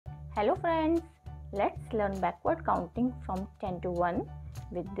Hello friends, let's learn backward counting from 10 to 1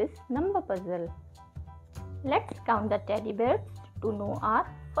 with this number puzzle. Let's count the teddy bears to know our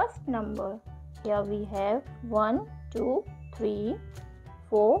first number. Here we have 1, 2, 3,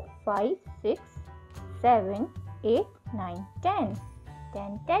 4, 5, 6, 7, 8, 9, 10.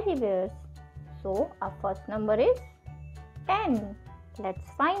 10 teddy bears. So our first number is 10.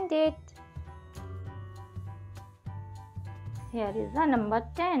 Let's find it. Here is the number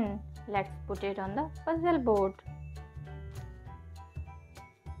 10. Let's put it on the puzzle board.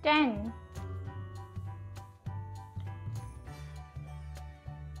 10.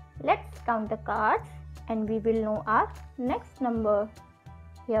 Let's count the cards and we will know our next number.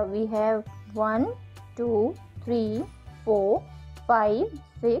 Here we have 1, 2, 3, 4, 5,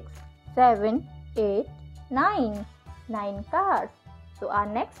 6, 7, 8, 9. 9 cards. So our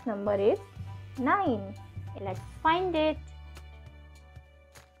next number is 9. Let's find it.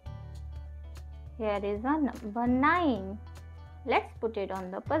 Here is a number 9. Let's put it on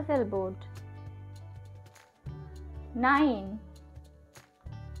the puzzle board. 9.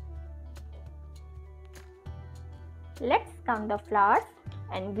 Let's count the flowers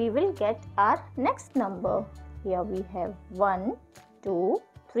and we will get our next number. Here we have 1, 2,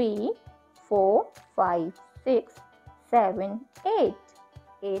 3, 4, 5, 6, 7, 8.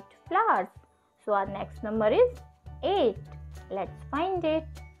 8 flowers. So our next number is 8. Let's find it.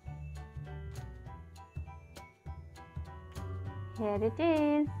 Here it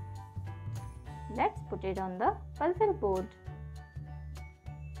is. Let's put it on the puzzle board.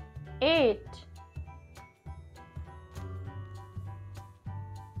 8.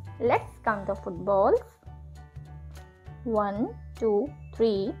 Let's count the footballs. 1, 2,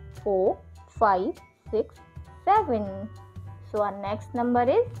 3, 4, 5, 6, 7. So our next number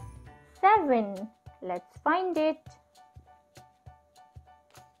is 7. Let's find it.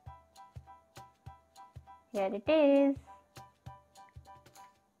 Here it is.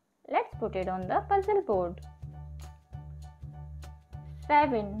 Let's put it on the puzzle board.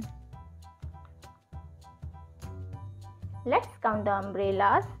 7. Let's count the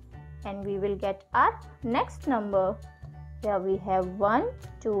umbrellas and we will get our next number. Here we have 1,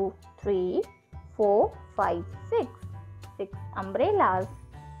 2, 3, 4, 5, 6. 6 umbrellas.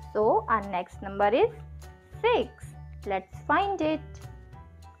 So our next number is 6. Let's find it.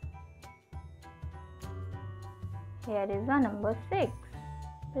 Here is the number 6.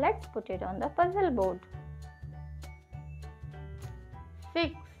 Let's put it on the puzzle board.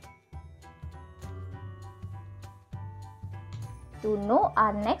 6. To know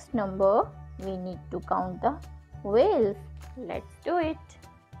our next number, we need to count the whales. Let's do it.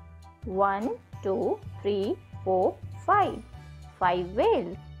 1, 2, 3, 4, 5. 5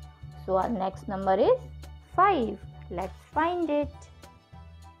 whales. So our next number is 5. Let's find it.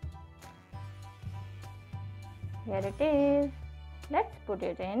 Here it is. Let's put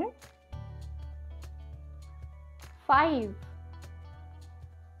it in. 5.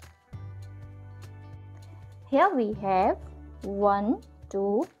 Here we have 1,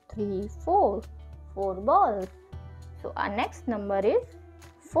 2, 3, 4. 4 balls. So our next number is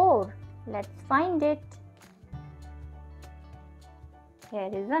 4. Let's find it. Here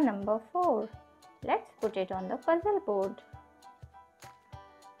is the number 4. Let's put it on the puzzle board.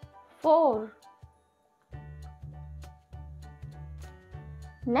 4.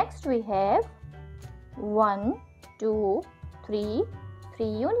 Next we have 1, 2, 3, 3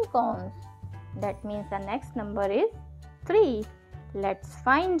 unicorns. That means the next number is 3. Let's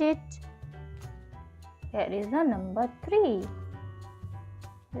find it. Here is the number 3.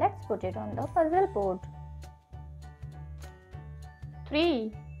 Let's put it on the puzzle board.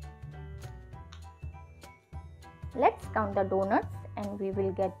 3. Let's count the donuts and we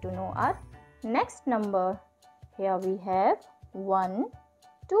will get to know our next number. Here we have 1,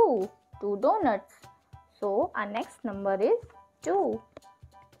 2. 2 donuts. So our next number is 2.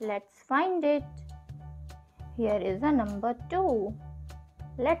 Let's find it. Here is the number 2.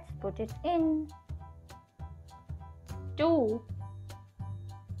 Let's put it in. 2.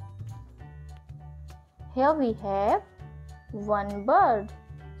 Here we have 1 bird.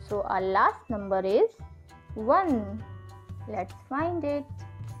 So our last number is 1. Let's find it.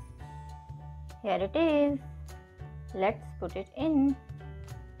 Here it is. Let's put it in.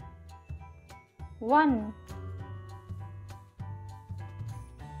 1.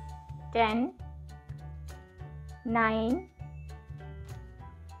 10, 9,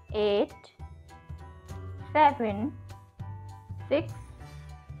 8, 7, 6,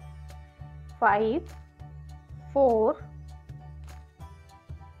 5, 4,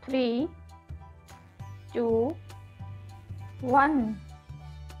 3, 2, 1.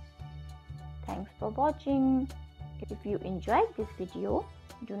 Thanks for watching. If you enjoyed this video,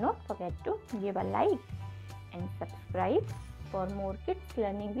 do not forget to give a like and subscribe for more kids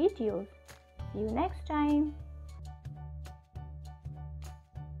learning videos. See you next time.